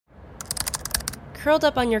Curled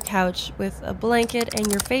up on your couch with a blanket and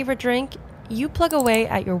your favorite drink, you plug away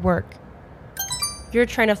at your work. Your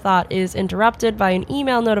train of thought is interrupted by an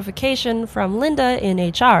email notification from Linda in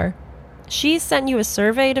HR. She sent you a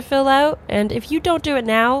survey to fill out, and if you don't do it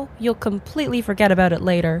now, you'll completely forget about it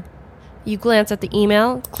later. You glance at the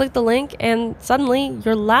email, click the link, and suddenly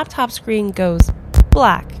your laptop screen goes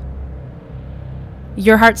black.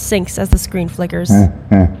 Your heart sinks as the screen flickers.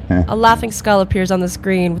 A laughing skull appears on the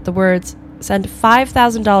screen with the words, "Send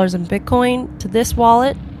 $5,000 in Bitcoin to this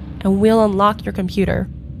wallet, and we'll unlock your computer."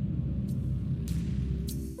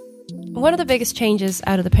 One of the biggest changes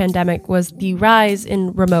out of the pandemic was the rise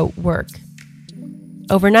in remote work.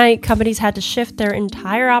 Overnight, companies had to shift their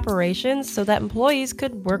entire operations so that employees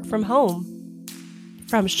could work from home.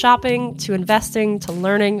 From shopping to investing to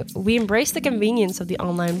learning, we embrace the convenience of the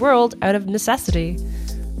online world out of necessity.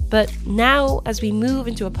 But now, as we move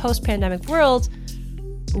into a post-pandemic world,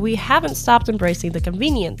 we haven't stopped embracing the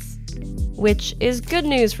convenience, which is good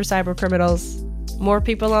news for cybercriminals. More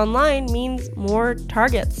people online means more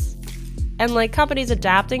targets. And like companies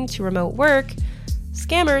adapting to remote work,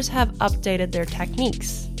 scammers have updated their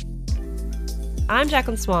techniques. I'm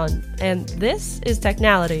Jacqueline Swan, and this is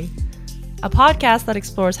Technality, a podcast that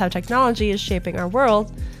explores how technology is shaping our world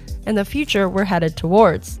and the future we're headed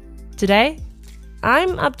towards. Today,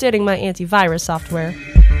 I'm updating my antivirus software.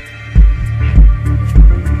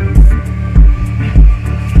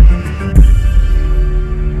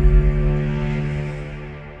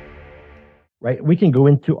 Right? We can go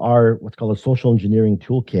into our what's called a social engineering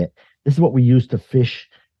toolkit. This is what we use to phish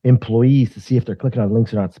employees to see if they're clicking on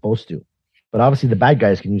links they're not supposed to. But obviously the bad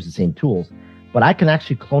guys can use the same tools. But I can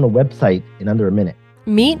actually clone a website in under a minute.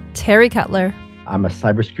 Meet Terry Cutler. I'm a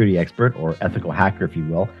cybersecurity expert, or ethical hacker, if you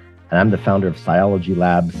will, and I'm the founder of Cyology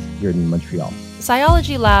Labs here in Montreal.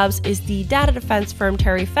 Cyology Labs is the data defense firm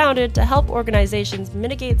Terry founded to help organizations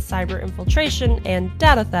mitigate cyber infiltration and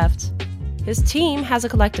data theft. His team has a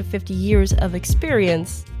collective 50 years of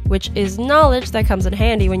experience, which is knowledge that comes in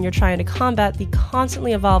handy when you're trying to combat the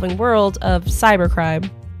constantly evolving world of cybercrime.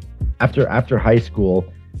 After high school,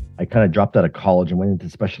 I kind of dropped out of college and went into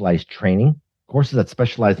specialized training, courses that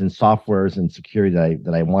specialized in softwares and security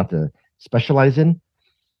that I want to specialize in.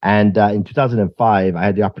 And in 2005, I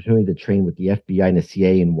had the opportunity to train with the FBI and the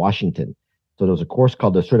CIA in Washington. So there was a course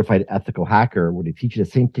called the Certified Ethical Hacker, where they teach you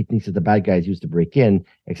the same techniques that the bad guys use to break in,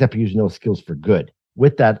 except you're using those skills for good.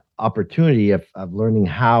 With that opportunity of learning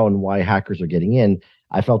how and why hackers are getting in,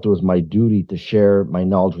 I felt it was my duty to share my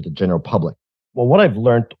knowledge with the general public. Well, what I've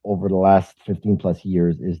learned over the last 15 plus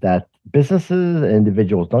years is that businesses and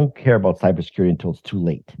individuals don't care about cybersecurity until it's too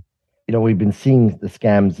late. You know, we've been seeing the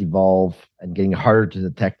scams evolve and getting harder to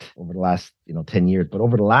detect over the last, 10 years. But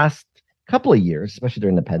over the last couple of years, especially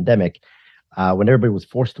during the pandemic, when everybody was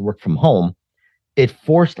forced to work from home, it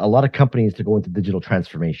forced a lot of companies to go into digital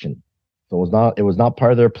transformation. So it was not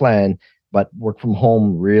part of their plan, but work from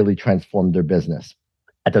home really transformed their business.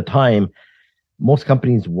 At the time, most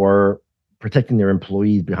companies were protecting their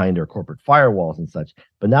employees behind their corporate firewalls and such.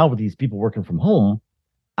 But now with these people working from home,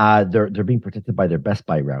 they're being protected by their Best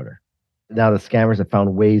Buy router. Now the scammers have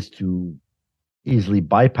found ways to easily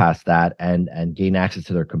bypass that and gain access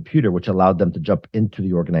to their computer, which allowed them to jump into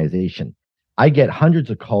the organization. I get hundreds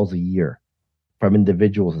of calls a year from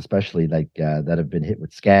individuals, especially that have been hit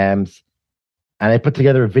with scams. And I put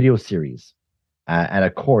together a video series and a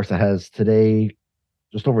course that has today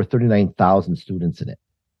just over 39,000 students in it.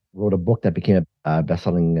 Wrote a book that became a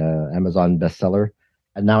best-selling Amazon bestseller.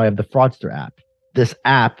 And now I have the Fraudster app. This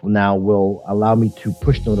app now will allow me to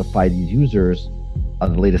push notify these users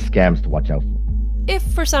of the latest scams to watch out for. If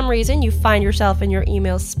for some reason you find yourself in your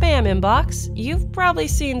email spam inbox, you've probably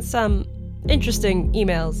seen some interesting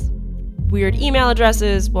emails. Weird email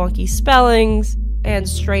addresses, wonky spellings, and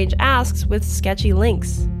strange asks with sketchy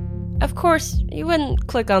links. Of course, you wouldn't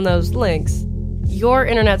click on those links. You're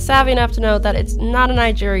internet savvy enough to know that it's not a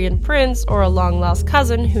Nigerian prince or a long-lost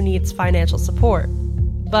cousin who needs financial support.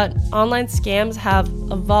 But online scams have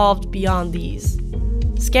evolved beyond these.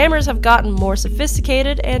 Scammers have gotten more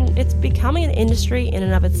sophisticated, and it's becoming an industry in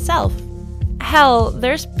and of itself. Hell,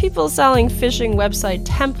 there's people selling phishing website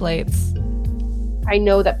templates. I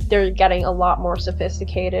know that they're getting a lot more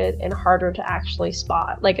sophisticated and harder to actually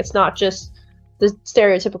spot. Like, it's not just the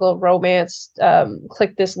stereotypical romance,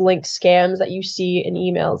 click this link scams that you see in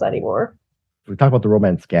emails anymore. We talk about the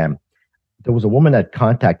romance scam. There was a woman that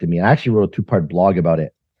contacted me, and I actually wrote a 2-part blog about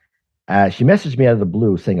it. She messaged me out of the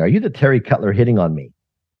blue saying, "Are you the Terry Cutler hitting on me?"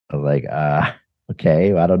 I was like,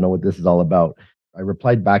 okay, I don't know what this is all about. I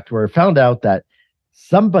replied back to her, found out that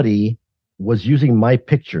somebody was using my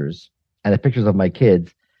pictures and the pictures of my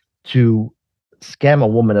kids to scam a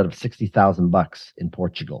woman out of $60,000 in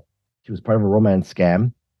Portugal. She was part of a romance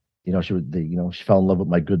scam. She fell in love with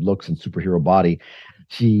my good looks and superhero body.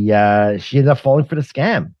 She ended up falling for the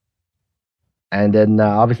scam, and then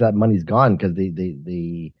obviously that money's gone because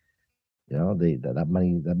that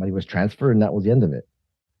money was transferred, and that was the end of it.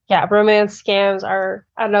 Yeah, romance scams are,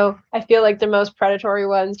 I don't know, I feel like the most predatory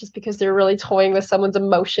ones just because they're really toying with someone's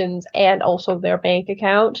emotions and also their bank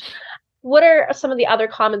account. What are some of the other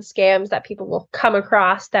common scams that people will come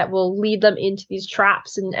across that will lead them into these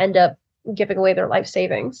traps and end up giving away their life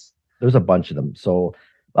savings? There's a bunch of them. So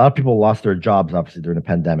a lot of people lost their jobs, obviously, during the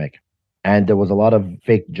pandemic. And there was a lot of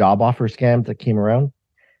fake job offer scams that came around.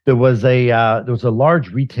 There was a large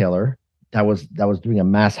retailer that was doing a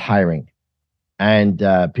mass hiring. And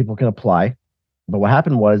people can apply. But what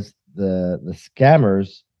happened was the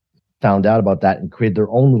scammers found out about that and created their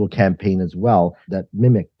own little campaign as well that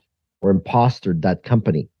mimicked or impostered that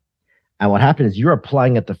company. And what happened is you're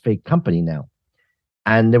applying at the fake company now.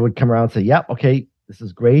 And they would come around and say, yeah, okay, this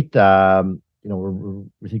is great.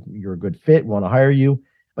 We think you're a good fit. We want to hire you,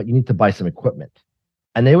 but you need to buy some equipment.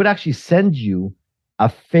 And they would actually send you a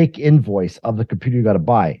fake invoice of the computer you got to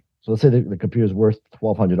buy. So let's say the computer is worth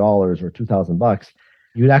 $1,200 or $2,000.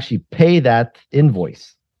 You would actually pay that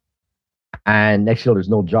invoice. And next year, there's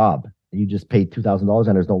no job. You just paid $2,000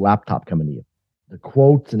 and there's no laptop coming to you. The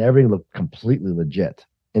quotes and everything look completely legit.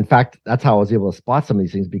 In fact, that's how I was able to spot some of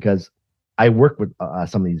these things because I work with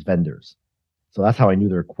some of these vendors. So that's how I knew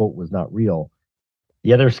their quote was not real.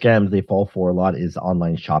 The other scams they fall for a lot is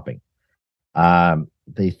online shopping.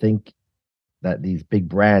 They think that these big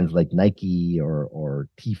brands like Nike or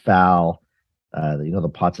Tefal,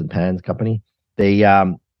 the pots and pans company, they,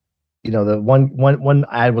 the one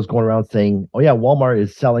ad was going around saying, oh yeah, Walmart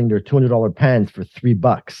is selling their $200 pans for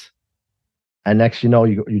 $3. And next,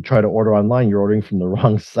 you try to order online, you're ordering from the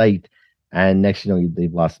wrong site. And next,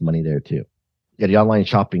 they've lost money there too. Yeah, the online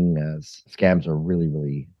shopping scams are really,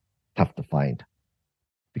 really tough to find.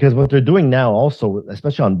 Because what they're doing now also,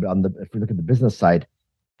 especially if we look at the business side,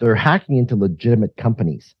 they're hacking into legitimate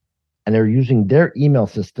companies and they're using their email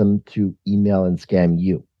system to email and scam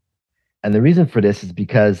you. And the reason for this is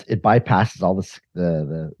because it bypasses all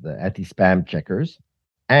the anti-spam checkers.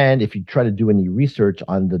 And if you try to do any research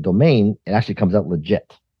on the domain, it actually comes out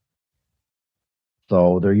legit.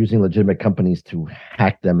 So they're using legitimate companies to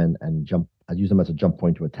hack them and use them as a jump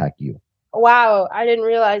point to attack you. Wow, I didn't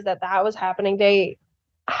realize that was happening. They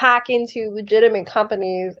hack into legitimate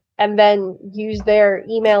companies and then use their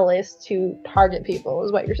email list to target people,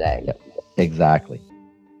 is what you're saying. Yep, exactly.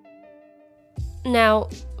 Now,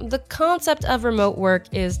 the concept of remote work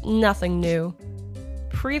is nothing new.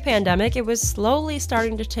 Pre-pandemic, it was slowly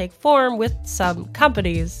starting to take form with some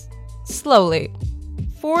companies. Slowly.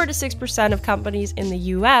 4 to 6% of companies in the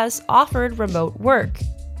US offered remote work.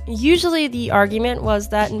 Usually the argument was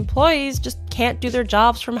that employees just can't do their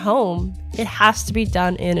jobs from home. It has to be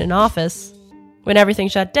done in an office. When everything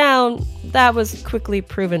shut down, that was quickly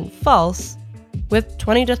proven false, with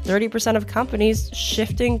 20 to 30% of companies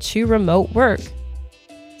shifting to remote work.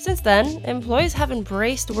 Since then, employees have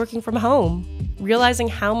embraced working from home, realizing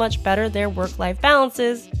how much better their work-life balance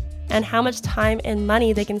is and how much time and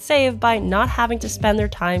money they can save by not having to spend their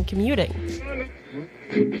time commuting.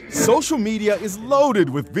 Social media is loaded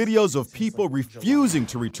with videos of people refusing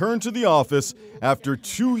to return to the office after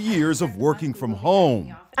 2 years of working from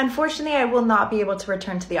home. Unfortunately, I will not be able to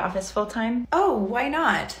return to the office full-time. Oh, why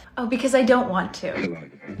not? Oh, because I don't want to.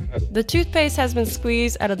 The toothpaste has been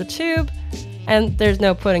squeezed out of the tube, and there's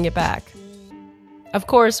no putting it back. Of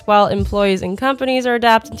course, while employees and companies are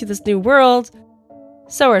adapting to this new world,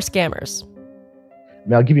 so are scammers.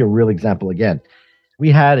 I'll give you a real example again.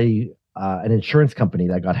 We had an insurance company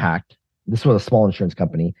that got hacked. This was a small insurance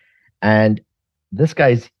company, and this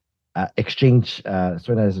guy's exchange, not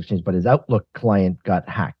his exchange, but his Outlook client got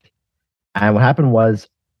hacked. And what happened was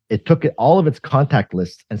it took all of its contact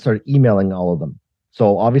lists and started emailing all of them.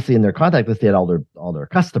 So obviously in their contact list, they had all their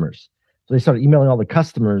customers. So they started emailing all the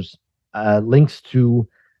customers links to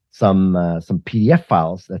some PDF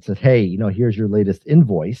files that said, hey, here's your latest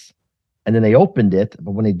invoice. And then they opened it.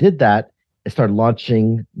 But when they did that, it started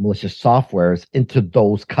launching malicious softwares into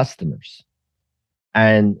those customers.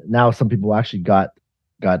 And now some people actually got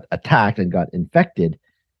attacked and got infected.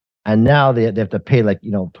 And now they have to pay like,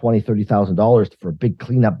 $20,000, $30,000 for a big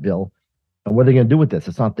cleanup bill. And what are they going to do with this?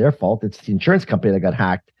 It's not their fault. It's the insurance company that got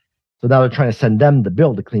hacked. So now they're trying to send them the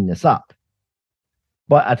bill to clean this up.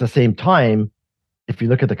 But at the same time, if you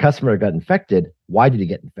look at the customer that got infected, why did he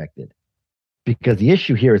get infected? Because the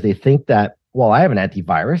issue here is they think that, well, I have an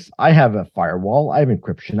antivirus, I have a firewall, I have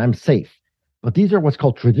encryption, I'm safe. But these are what's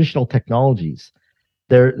called traditional technologies.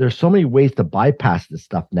 There's so many ways to bypass this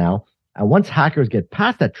stuff now. And once hackers get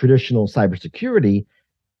past that traditional cybersecurity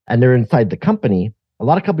and they're inside the company, a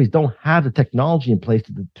lot of companies don't have the technology in place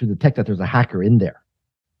to detect that there's a hacker in there.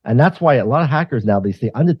 And that's why a lot of hackers now, they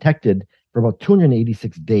stay undetected for about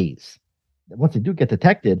 286 days. Once they do get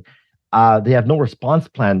detected, they have no response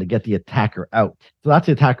plan to get the attacker out. So that's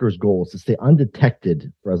the attacker's goal, is to stay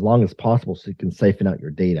undetected for as long as possible so you can siphon out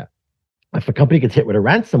your data. If a company gets hit with a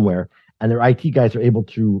ransomware and their IT guys are able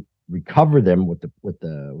to recover them with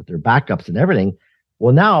their backups and everything,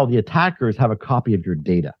 well, now the attackers have a copy of your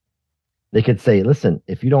data. They could say, listen,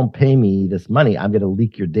 if you don't pay me this money, I'm going to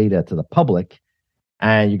leak your data to the public,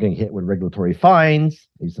 and you're going to get hit with regulatory fines,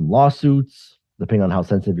 maybe some lawsuits, depending on how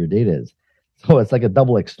sensitive your data is. So it's like a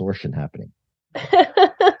double extortion happening.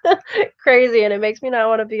 Crazy, and it makes me not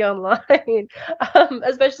want to be online,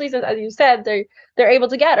 especially since, as you said, they're able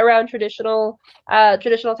to get around traditional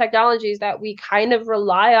technologies that we kind of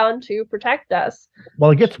rely on to protect us.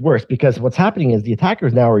 Well, it gets worse because what's happening is the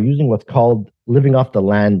attackers now are using what's called living off the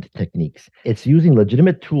land techniques. It's using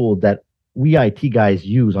legitimate tools that we IT guys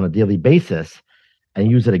use on a daily basis and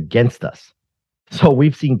use it against us. So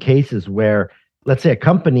we've seen cases where, let's say, a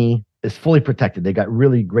company is fully protected. They got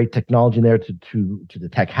really great technology in there to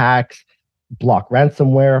detect hacks, block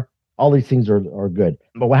ransomware. All these things are good.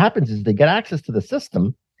 But what happens is they get access to the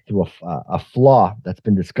system through a flaw that's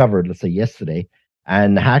been discovered, let's say yesterday,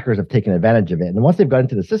 and the hackers have taken advantage of it. And once they've got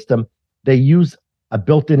into the system, they use a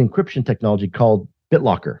built-in encryption technology called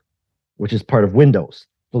BitLocker, which is part of Windows.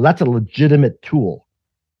 So that's a legitimate tool.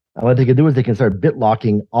 And what they can do is they can start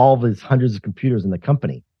BitLocking all these hundreds of computers in the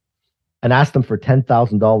company and ask them for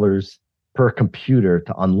 $10,000 per computer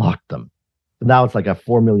to unlock them. So now it's like a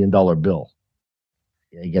 $4 million bill.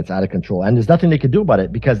 It gets out of control. And there's nothing they can do about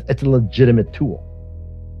it because it's a legitimate tool.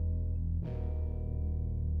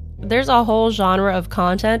 There's a whole genre of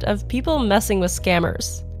content of people messing with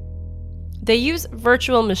scammers. They use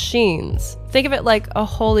virtual machines. Think of it like a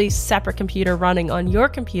wholly separate computer running on your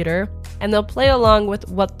computer, and they'll play along with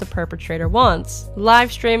what the perpetrator wants,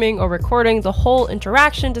 live streaming or recording the whole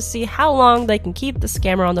interaction to see how long they can keep the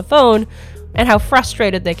scammer on the phone and how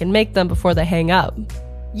frustrated they can make them before they hang up.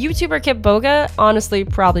 YouTuber Kitboga honestly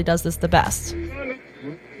probably does this the best.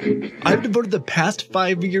 I've devoted the past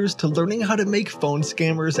 5 years to learning how to make phone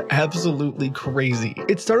scammers absolutely crazy.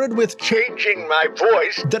 It started with changing my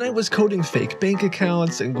voice. Then I was coding fake bank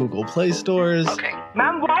accounts and Google Play stores. Okay.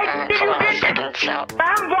 Ma'am, why did you redeem?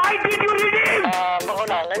 Ma'am, why did you redeem? Hold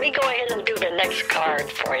on. Let me go ahead and do the next card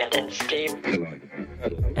for you then, Steve.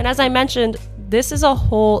 And as I mentioned, this is a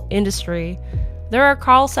whole industry. There are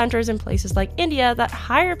call centers in places like India that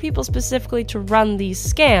hire people specifically to run these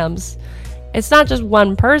scams. It's not just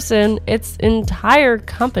one person, it's entire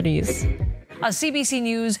companies. A CBC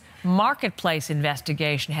News marketplace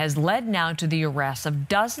investigation has led now to the arrest of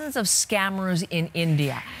dozens of scammers in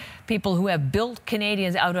India. People who have built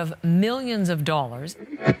Canadians out of millions of dollars.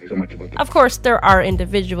 Of course, there are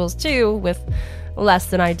individuals too with less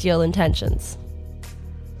than ideal intentions.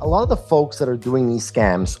 A lot of the folks that are doing these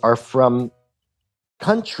scams are from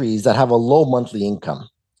countries that have a low monthly income.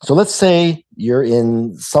 So let's say you're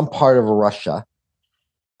in some part of Russia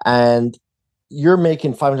and you're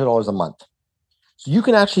making $500 a month. So you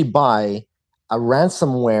can actually buy a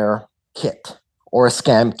ransomware kit or a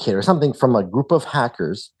scam kit or something from a group of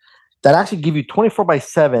hackers that actually give you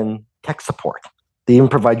 24/7 tech support. They even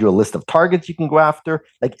provide you a list of targets you can go after.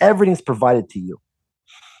 Like everything's provided to you.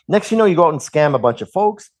 Next, you go out and scam a bunch of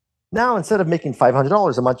folks. Now, instead of making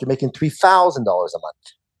 $500 a month, you're making $3,000 a month.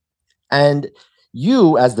 And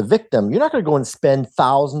you, as the victim, you're not going to go and spend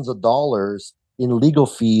thousands of dollars in legal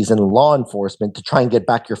fees and law enforcement to try and get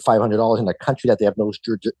back your $500 in a country that they have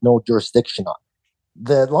no jurisdiction on.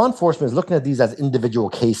 The law enforcement is looking at these as individual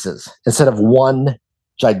cases instead of one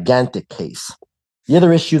gigantic case. The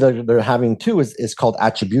other issue that they're having too is called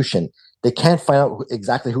attribution. They can't find out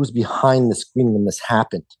exactly who's behind the screen when this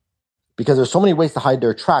happened because there's so many ways to hide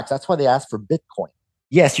their tracks. That's why they ask for Bitcoin.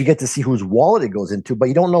 Yes, you get to see whose wallet it goes into, but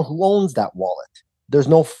you don't know who owns that wallet. There's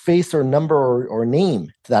no face or number or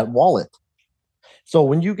name to that wallet. So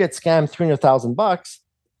when you get scammed $300,000,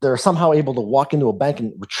 they're somehow able to walk into a bank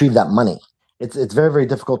and retrieve that money. It's very, very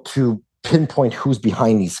difficult to pinpoint who's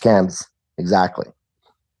behind these scams exactly.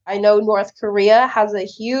 I know North Korea has a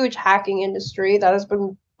huge hacking industry that has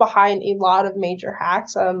been behind a lot of major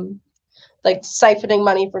hacks, like siphoning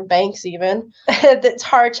money from banks even. It's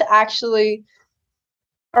hard to actually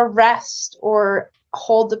arrest or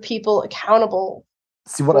hold the people accountable.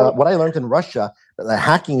 See, what I learned in Russia, that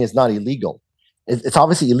hacking is not illegal. It's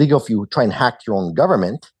obviously illegal if you try and hack your own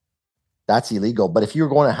government. that's illegal. But if you're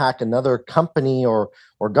going to hack another company or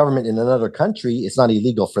government in another country, it's not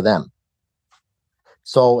illegal for them.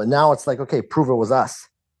 So now it's like, okay, prove it was us.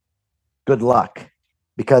 Good luck,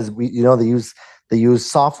 because they use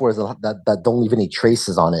softwares that don't leave any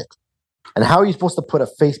traces on it. And how are you supposed to put a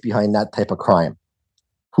face behind that type of crime?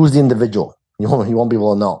 Who's the individual? You won't be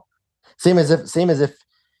able to know. Same as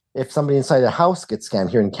if somebody inside a house gets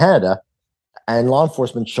scammed here in Canada, and law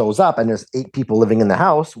enforcement shows up and there's 8 people living in the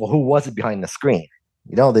house. Well, who was it behind the screen?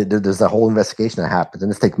 There's a whole investigation that happens,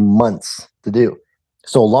 and this takes months to do.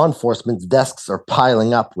 So law enforcement's desks are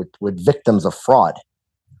piling up with victims of fraud.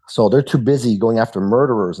 So they're too busy going after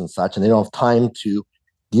murderers and such, and they don't have time to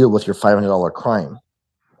deal with your $500 crime.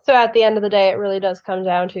 So at the end of the day, it really does come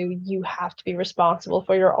down to you have to be responsible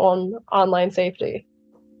for your own online safety.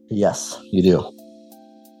 Yes, you do.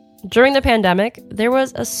 During the pandemic, there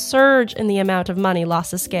was a surge in the amount of money lost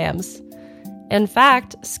to scams. In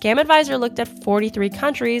fact, Scam Advisor looked at 43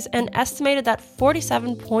 countries and estimated that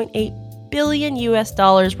 $47.8 billion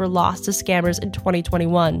were lost to scammers in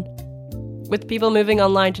 2021. With people moving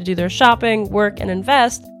online to do their shopping, work, and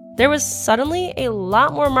invest, there was suddenly a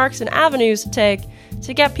lot more marks and avenues to take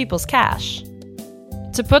to get people's cash.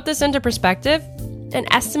 To put this into perspective, an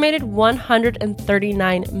estimated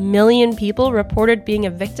 139 million people reported being a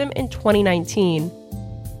victim in 2019.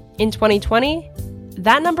 In 2020,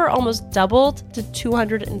 that number almost doubled to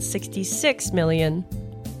 266 million.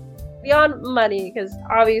 Beyond money, because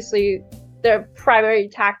obviously their primary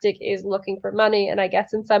tactic is looking for money, and I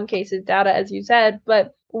guess in some cases data, as you said,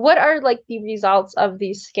 but what are the results of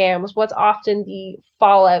these scams? What's often the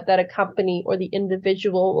fallout that a company or the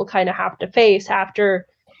individual will kind of have to face after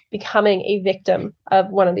becoming a victim of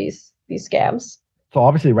one of these scams? So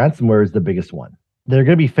obviously ransomware is the biggest one. They're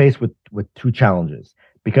going to be faced with 2 challenges,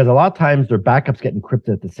 because a lot of times their backups get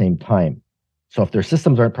encrypted at the same time. So if their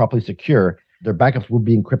systems aren't properly secure, their backups will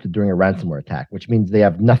be encrypted during a ransomware attack, which means they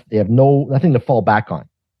have nothing to fall back on.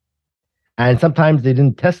 And sometimes they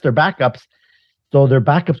didn't test their backups, so their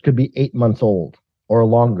backups could be 8 months old or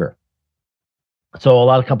longer. So a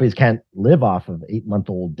lot of companies can't live off of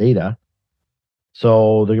 8-month-old data.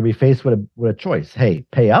 So they're going to be faced with a choice. Hey,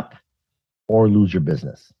 pay up or lose your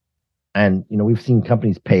business. And, we've seen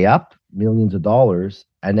companies pay up millions of dollars,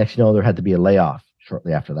 and next there had to be a layoff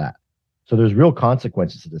shortly after that. So there's real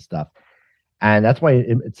consequences to this stuff. And that's why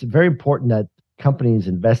it's very important that companies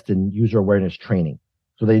invest in user awareness training,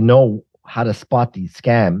 so they know how to spot these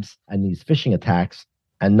scams and these phishing attacks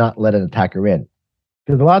and not let an attacker in.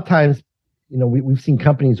 Because a lot of times, we've seen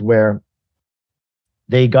companies where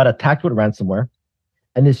they got attacked with ransomware,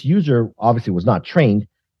 and this user obviously was not trained.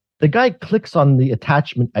 The guy clicks on the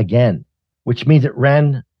attachment again, which means it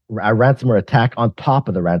ran a ransomware attack on top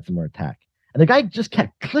of the ransomware attack. And the guy just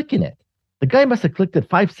kept clicking it. The guy must have clicked it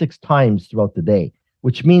 5-6 times throughout the day,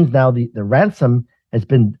 which means now the ransom has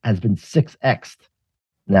been 6x'd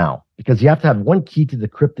now, because you have to have one key to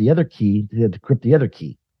decrypt the other key to decrypt the other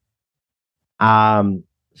key.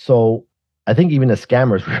 So I think even the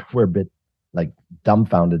scammers were a bit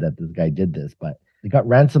dumbfounded that this guy did this, but they got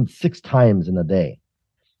ransomed 6 times in a day.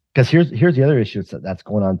 Because here's the other issue that's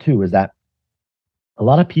going on too, is that a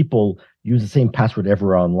lot of people use the same password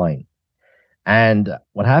everywhere online. And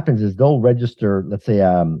what happens is they'll register, let's say,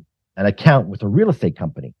 an account with a real estate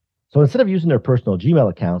company. So instead of using their personal Gmail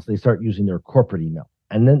accounts, they start using their corporate email.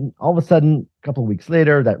 And then all of a sudden, a couple of weeks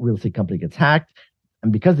later, that real estate company gets hacked.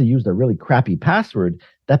 And because they used a really crappy password,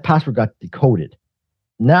 that password got decoded.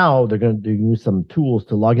 Now they're going to use some tools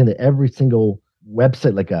to log into every single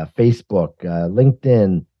website, like a Facebook,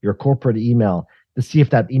 LinkedIn, your corporate email, to see if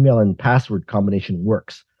that email and password combination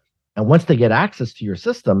works. And once they get access to your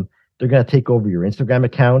system, they're going to take over your Instagram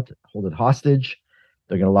account, hold it hostage.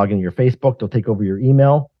 They're going to log into your Facebook. They'll take over your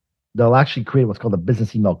email. They'll actually create what's called a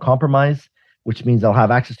business email compromise, which means they'll have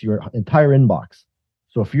access to your entire inbox.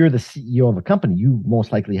 So if you're the CEO of a company, you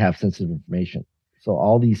most likely have sensitive information. So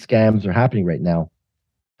all these scams are happening right now.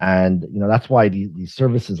 And that's why these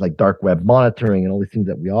services like dark web monitoring and all these things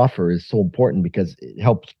that we offer is so important, because it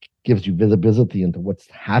gives you visibility into what's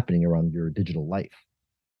happening around your digital life.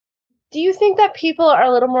 Do you think that people are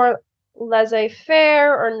a little more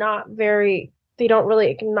laissez-faire, or they don't really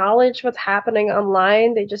acknowledge what's happening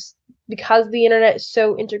online? They just, because the internet is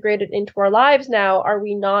so integrated into our lives now, are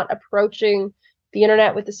we not approaching the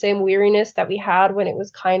internet with the same weariness that we had when it was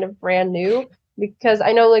kind of brand new? Because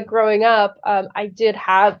I know, growing up, I did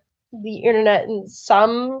have the internet in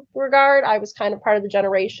some regard. I was kind of part of the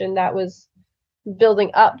generation that was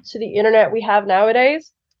building up to the internet we have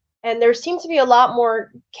nowadays. And there seemed to be a lot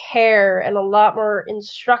more care and a lot more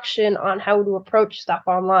instruction on how to approach stuff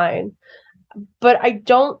online. But I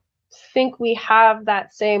don't think we have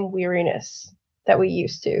that same weariness that we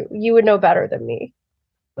used to. You would know better than me.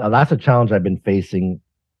 Now, that's a challenge I've been facing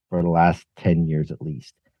for the last 10 years at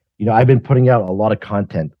least. I've been putting out a lot of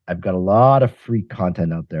content. I've got a lot of free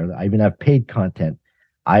content out there. I even have paid content.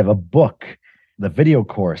 I have a book, the video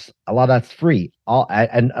course. A lot of that's free.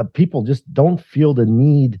 People just don't feel the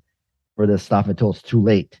need for this stuff until it's too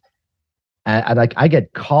late. And I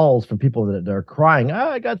get calls from people that are crying.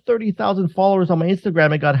 I got 30,000 followers on my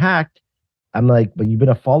Instagram. It got hacked. I'm like, but you've been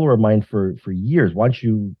a follower of mine for years. Why don't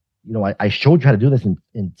you, I showed you how to do this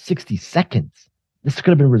in 60 seconds. This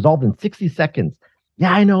could have been resolved in 60 seconds.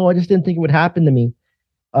 Yeah, I know. I just didn't think it would happen to me.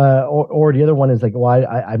 Or the other one is like, well,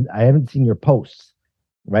 I haven't seen your posts,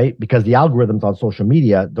 right? Because the algorithms on social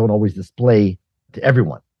media don't always display to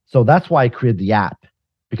everyone. So that's why I created the app.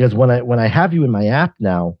 Because when I have you in my app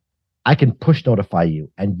now, I can push notify you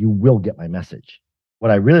and you will get my message. What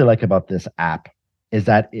I really like about this app is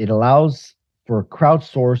that it allows for a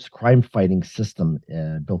crowdsourced crime fighting system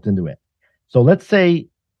built into it. So let's say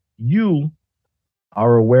you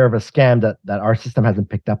are aware of a scam that our system hasn't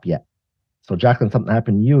picked up yet. So Jacqueline, something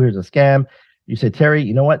happened to you. Here's a scam. You say, Terry,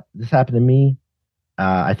 you know what? This happened to me.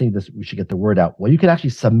 I think we should get the word out. Well, you can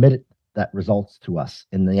actually submit that results to us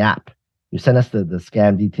in the app. You send us the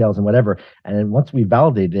scam details and whatever. And then once we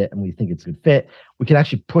validate it and we think it's a good fit, we can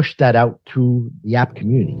actually push that out to the app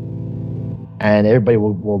community. And everybody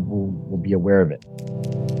will be aware of it.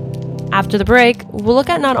 After the break, we'll look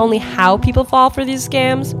at not only how people fall for these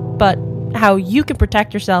scams, but how you can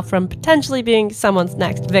protect yourself from potentially being someone's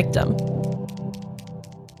next victim.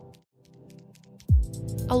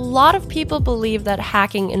 A lot of people believe that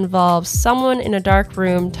hacking involves someone in a dark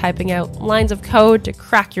room typing out lines of code to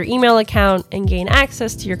crack your email account and gain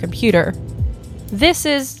access to your computer. This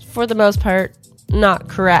is, for the most part, not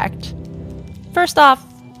correct. First off,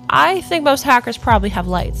 I think most hackers probably have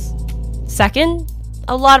lights. Second,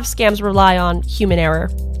 a lot of scams rely on human error.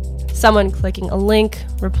 Someone clicking a link,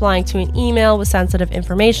 replying to an email with sensitive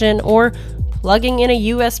information, or plugging in a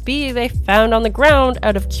USB they found on the ground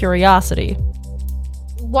out of curiosity.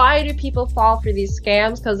 Why do people fall for these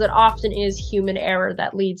scams? Because it often is human error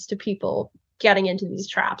that leads to people getting into these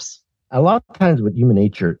traps. A lot of times with human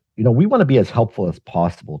nature, we want to be as helpful as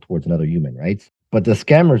possible towards another human, right? But the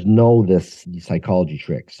scammers know these psychology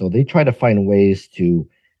tricks. So they try to find ways to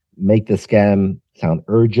make the scam sound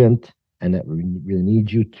urgent and that we really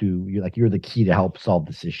need you to, you're the key to help solve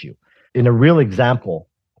this issue. In a real example,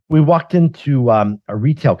 we walked into a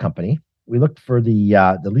retail company. We looked for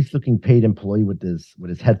the least looking paid employee with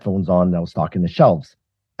his headphones on that was stocking the shelves.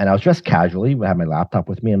 And I was dressed casually. I had my laptop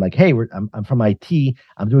with me. I'm like, hey, I'm from IT.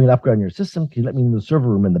 I'm doing an upgrade on your system. Can you let me in the server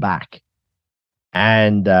room in the back?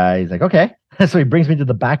 And he's like, okay. So he brings me to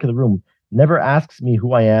the back of the room, never asks me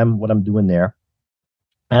who I am, what I'm doing there.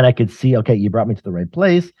 And I could see, okay, you brought me to the right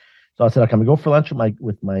place. So I said, okay, I'm gonna go for lunch I'm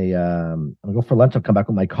gonna go for lunch. I'll come back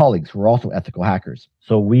with my colleagues who are also ethical hackers.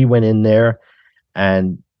 So we went in there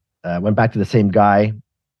and went back to the same guy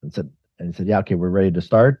and he said, yeah, okay, we're ready to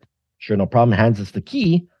start. Sure, no problem. Hands us the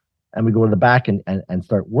key, and we go to the back and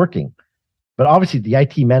start working. But obviously, the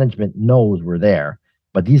IT management knows we're there,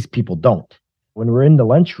 but these people don't. When we're in the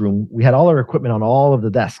lunchroom, we had all our equipment on all of the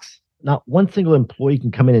desks. Not one single employee can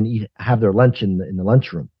come in and have their lunch in the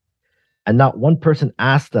lunchroom. And not one person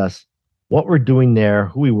asked us what we're doing there,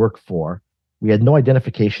 who we work for. We had no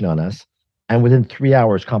identification on us. And within 3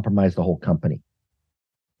 hours, compromised the whole company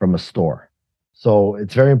from a store. So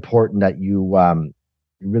it's very important that you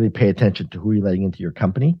really pay attention to who you're letting into your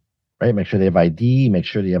company, right? Make sure they have ID, make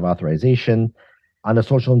sure they have authorization. On the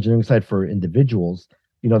social engineering side for individuals,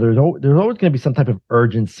 there's always going to be some type of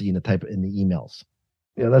urgency in the emails.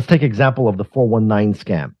 Let's take example of the 419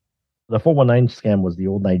 scam. The 419 scam was the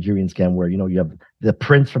old Nigerian scam where, you have the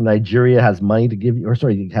prince from Nigeria has money to give you,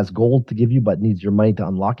 has gold to give you, but needs your money to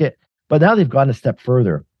unlock it. But now they've gone a step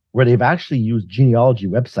further where they've actually used genealogy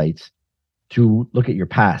websites to look at your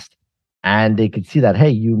past. And they could see that, hey,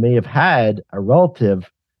 you may have had a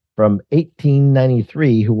relative from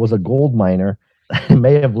 1893 who was a gold miner and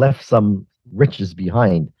may have left some riches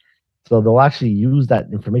behind. So they'll actually use that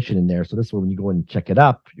information in there. So this way, when you go and check it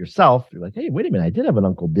up yourself, you're like, hey, wait a minute, I did have an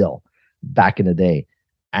Uncle Bill back in the day.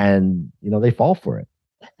 And, they fall for it.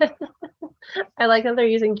 I like that they're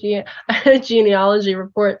using genealogy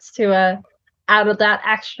reports to add that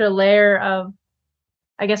extra layer of,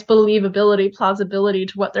 I guess, believability, plausibility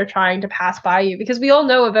to what they're trying to pass by you. Because we all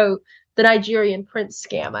know about the Nigerian prince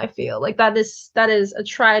scam, I feel. Like that is a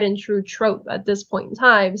tried and true trope at this point in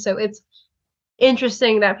time. So it's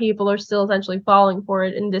interesting that people are still essentially falling for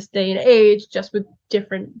it in this day and age, just with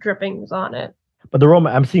different drippings on it. But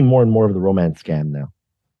I'm seeing more and more of the romance scam now.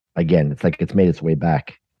 again. It's like it's made its way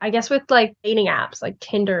back. I guess with like dating apps like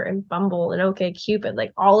Tinder and Bumble and OkCupid,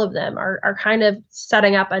 like all of them are kind of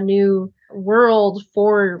setting up a new world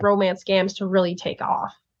for romance scams to really take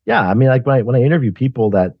off. Yeah, I mean, like when I interview people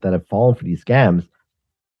that have fallen for these scams,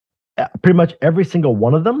 pretty much every single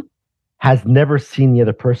one of them has never seen the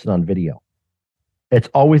other person on video. It's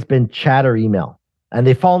always been chat or email, and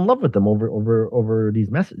they fall in love with them over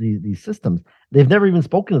these systems. They've never even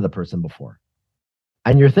spoken to the person before,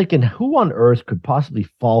 and you're thinking, who on earth could possibly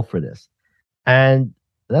fall for this? And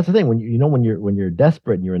that's the thing, when you're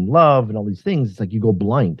desperate and you're in love and all these things, it's like you go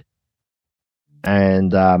blind.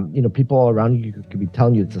 And people all around you could be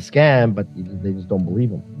telling you it's a scam, but they just don't believe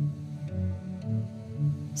them.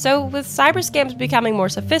 So with cyber scams becoming more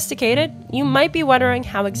sophisticated, you might be wondering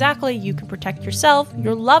how exactly you can protect yourself,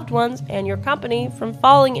 your loved ones, and your company from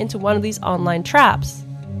falling into one of these online traps.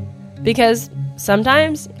 Because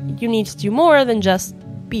sometimes you need to do more than just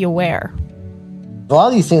be aware. A lot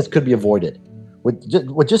of these things could be avoided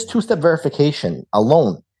with just two-step verification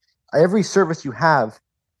alone. Every service you have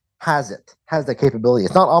has that capability.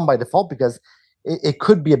 It's not on by default because it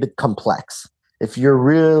could be a bit complex. If you're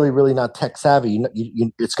really, really not tech savvy,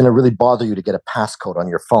 it's going to really bother you to get a passcode on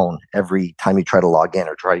your phone every time you try to log in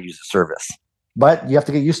or try to use the service. But you have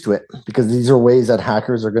to get used to it because these are ways that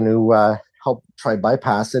hackers are going to help try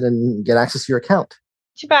bypass it and get access to your account.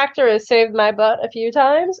 Two-factor has saved my butt a few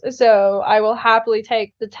times, so I will happily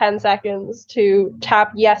take the 10 seconds to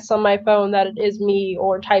tap yes on my phone that it is me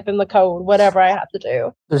or type in the code, whatever I have to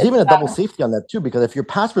do. There's even a double safety on that too, because if your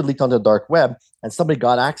password leaked onto the dark web and somebody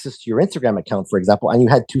got access to your Instagram account, for example, and you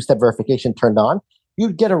had two-step verification turned on,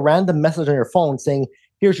 you'd get a random message on your phone saying,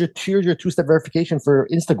 here's your two-step verification for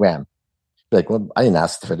Instagram. Be like, well, I didn't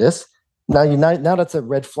ask for this. Now that's a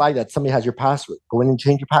red flag that somebody has your password. Go in and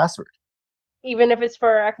change your password. Even if it's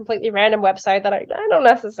for a completely random website that I don't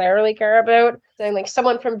necessarily care about. Saying like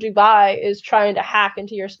someone from Dubai is trying to hack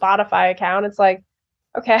into your Spotify account. It's like,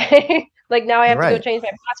 okay, like now I have to go change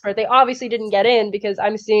my password. They obviously didn't get in because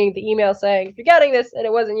I'm seeing the email saying, if you're getting this and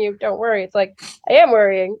it wasn't you, don't worry. It's like, I am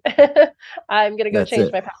worrying. I'm going to go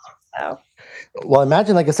change my password now. Well,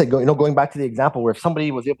 imagine, like I said, going back to the example where if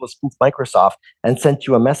somebody was able to spoof Microsoft and sent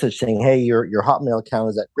you a message saying, hey, your Hotmail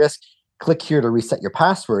account is at risk. Click here to reset your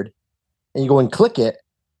password. And you go and click it,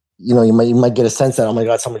 you might get a sense that, oh my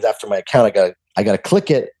God, someone's after my account. I got to click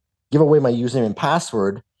it, give away my username and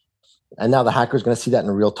password, and now the hacker is going to see that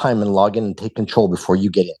in real time and log in and take control before you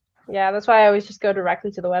get in. Yeah, that's why I always just go directly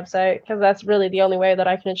to the website because that's really the only way that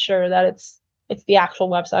I can ensure that it's the actual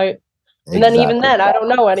website. Exactly. And then even then, I don't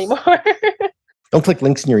know anymore. Don't click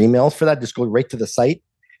links in your emails for that. Just go right to the site.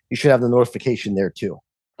 You should have the notification there too.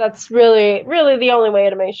 That's really, really the only way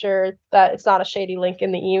to make sure that it's not a shady link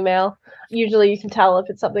in the email. Usually you can tell if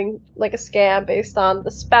it's something like a scam based on the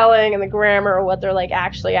spelling and the grammar or what they're like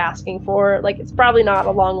actually asking for. Like it's probably not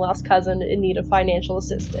a long lost cousin in need of financial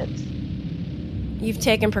assistance. You've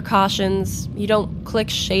taken precautions. You don't click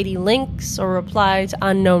shady links or reply to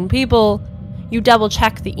unknown people. You double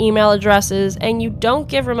check the email addresses and you don't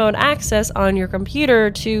give remote access on your computer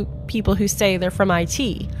to people who say they're from IT.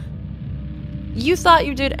 You thought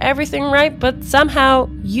you did everything right, but somehow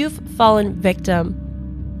you've fallen victim.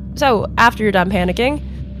 So, after you're done panicking,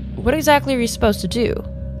 what exactly are you supposed to do?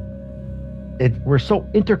 We're so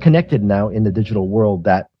interconnected now in the digital world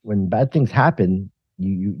that when bad things happen,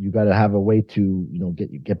 you got to have a way to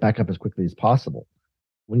get back up as quickly as possible.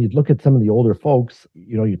 When you look at some of the older folks,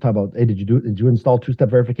 you talk about, hey, did you install two-step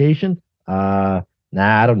verification? Nah,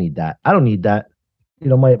 I don't need that.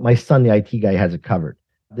 My son, the IT guy, has it covered.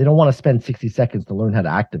 They don't want to spend 60 seconds to learn how to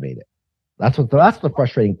activate it. That's the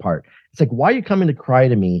frustrating part. It's like, why are you coming to cry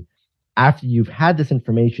to me after you've had this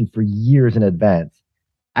information for years in advance?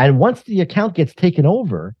 And once the account gets taken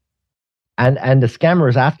over and the scammer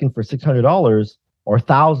is asking for $600 or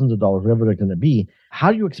thousands of dollars, whatever they're going to be, how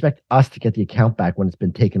do you expect us to get the account back when it's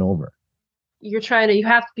been taken over? You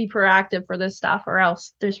have to be proactive for this stuff or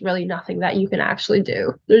else there's really nothing that you can actually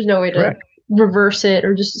do. There's no way to reverse it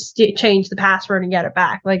or just change the password and get it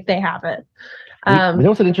back. Like they have it. There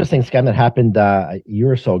was an interesting scam that happened a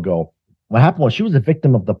year or so ago. What happened was she was a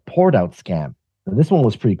victim of the port out scam. And this one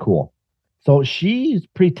was pretty cool. So she's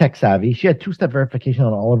pretty tech savvy. She had two-step verification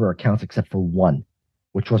on all of her accounts except for one,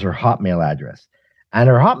 which was her Hotmail address. And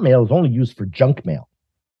her Hotmail was only used for junk mail.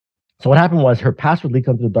 So what happened was her password leaked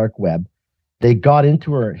onto the dark web. They got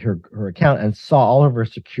into her account and saw all of her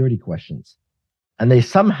security questions. And they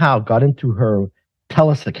somehow got into her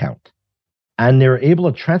TELUS account. And they were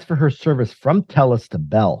able to transfer her service from TELUS to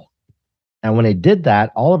Bell. And when they did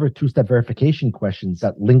that, all of her two-step verification questions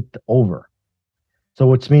got linked over. So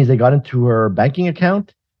which means they got into her banking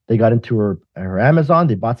account, They got into her Amazon.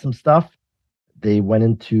 They bought some stuff. They went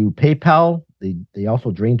into PayPal. They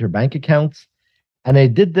also drained her bank accounts. And they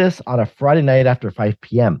did this on a Friday night after 5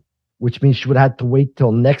 p.m., which means she would have had to wait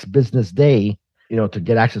till next business day, to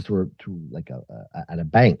get access to at a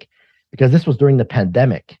bank, because this was during the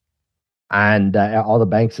pandemic, and all the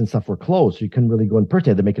banks and stuff were closed, so you couldn't really go in person.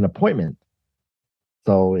 You had to make an appointment.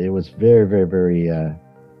 So it was very, very, very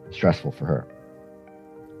stressful for her.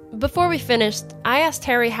 Before we finished, I asked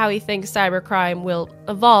Terry how he thinks cybercrime will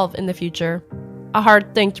evolve in the future. A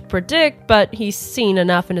hard thing to predict, but he's seen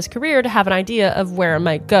enough in his career to have an idea of where it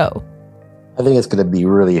might go. I think it's going to be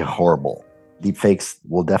really horrible. Deepfakes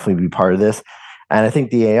will definitely be part of this. And I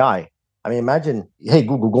think the AI. I mean, imagine, hey,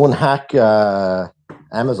 Google, go and hack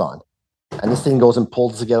Amazon. And this thing goes and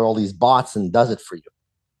pulls together all these bots and does it for you.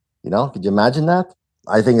 Could you imagine that?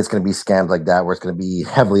 I think it's going to be scams like that, where it's going to be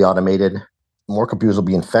heavily automated. More computers will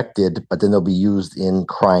be infected, but then they'll be used in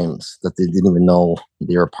crimes that they didn't even know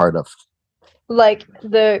they were a part of. Like,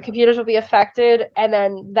 the computers will be affected, and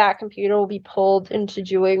then that computer will be pulled into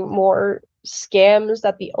doing more scams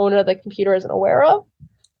that the owner of the computer isn't aware of?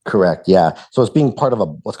 Correct, yeah. So it's being part of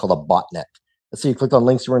what's called a botnet. Let's say you clicked on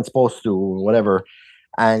links you weren't supposed to, or whatever,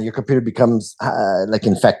 and your computer becomes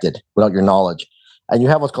infected without your knowledge. And you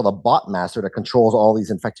have what's called a bot master that controls all these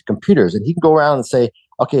infected computers. And he can go around and say,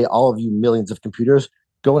 okay, all of you millions of computers,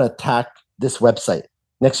 go and attack this website.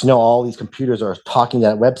 Next, all these computers are talking to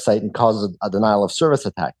that website and causes a denial of service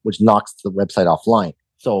attack, which knocks the website offline.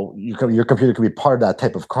 So your computer could be part of that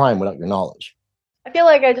type of crime without your knowledge. I feel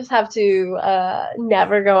like I just have to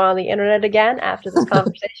never go on the internet again after this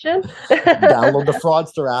conversation. Download the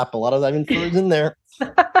Fraudster app. A lot of that info is in there.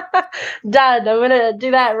 Done. I'm going to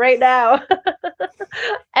do that right now.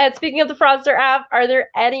 And speaking of the Fraudster app, are there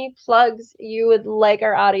any plugs you would like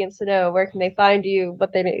our audience to know? Where can they find you?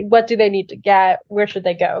 What do they need to get? Where should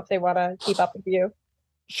they go if they want to keep up with you?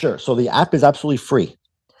 Sure. So the app is absolutely free.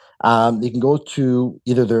 You can go to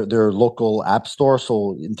either their local app store,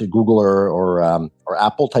 so into Google or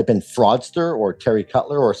Apple, type in Fraudster or Terry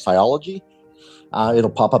Cutler or Cyology. It'll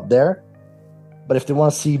pop up there. But if they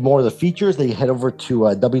want to see more of the features, they head over to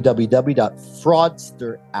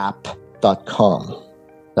www.fraudsterapp.com.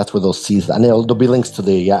 That's where they'll see that. And there'll be links to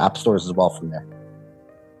the app stores as well from there.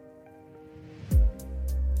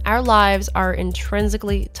 Our lives are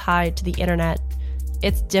intrinsically tied to the internet.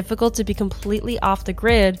 It's difficult to be completely off the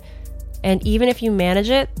grid, and even if you manage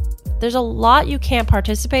it, there's a lot you can't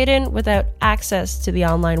participate in without access to the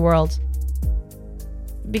online world.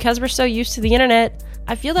 Because we're so used to the internet,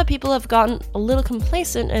 I feel that people have gotten a little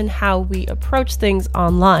complacent in how we approach things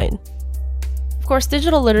online. Of course,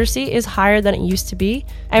 digital literacy is higher than it used to be,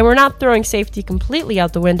 and we're not throwing safety completely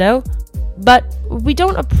out the window, but we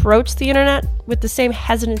don't approach the internet with the same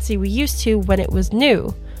hesitancy we used to when it was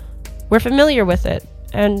new. We're familiar with it,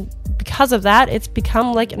 and because of that, it's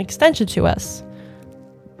become like an extension to us.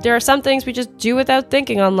 There are some things we just do without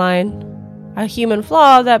thinking online, a human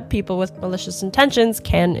flaw that people with malicious intentions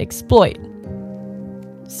can exploit.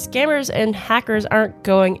 Scammers and hackers aren't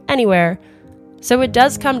going anywhere, so it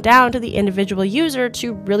does come down to the individual user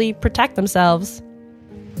to really protect themselves.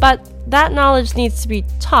 But that knowledge needs to be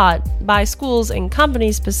taught by schools and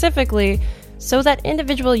companies specifically so that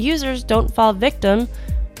individual users don't fall victim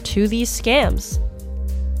to these scams.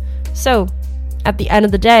 So, at the end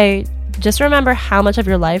of the day, just remember how much of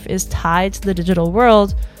your life is tied to the digital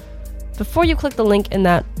world before you click the link in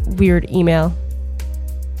that weird email.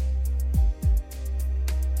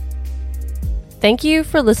 Thank you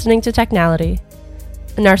for listening to Technality,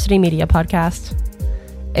 a Narcity Media podcast.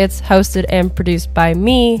 It's hosted and produced by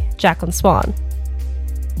me, Jacqueline Swan.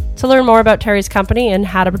 To learn more about Terry's company and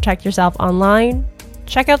how to protect yourself online,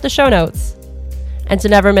 check out the show notes. And to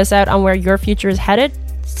never miss out on where your future is headed,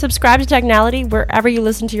 subscribe to Technality wherever you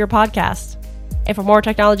listen to your podcast. And for more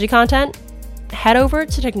technology content, head over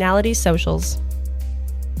to Technality's socials.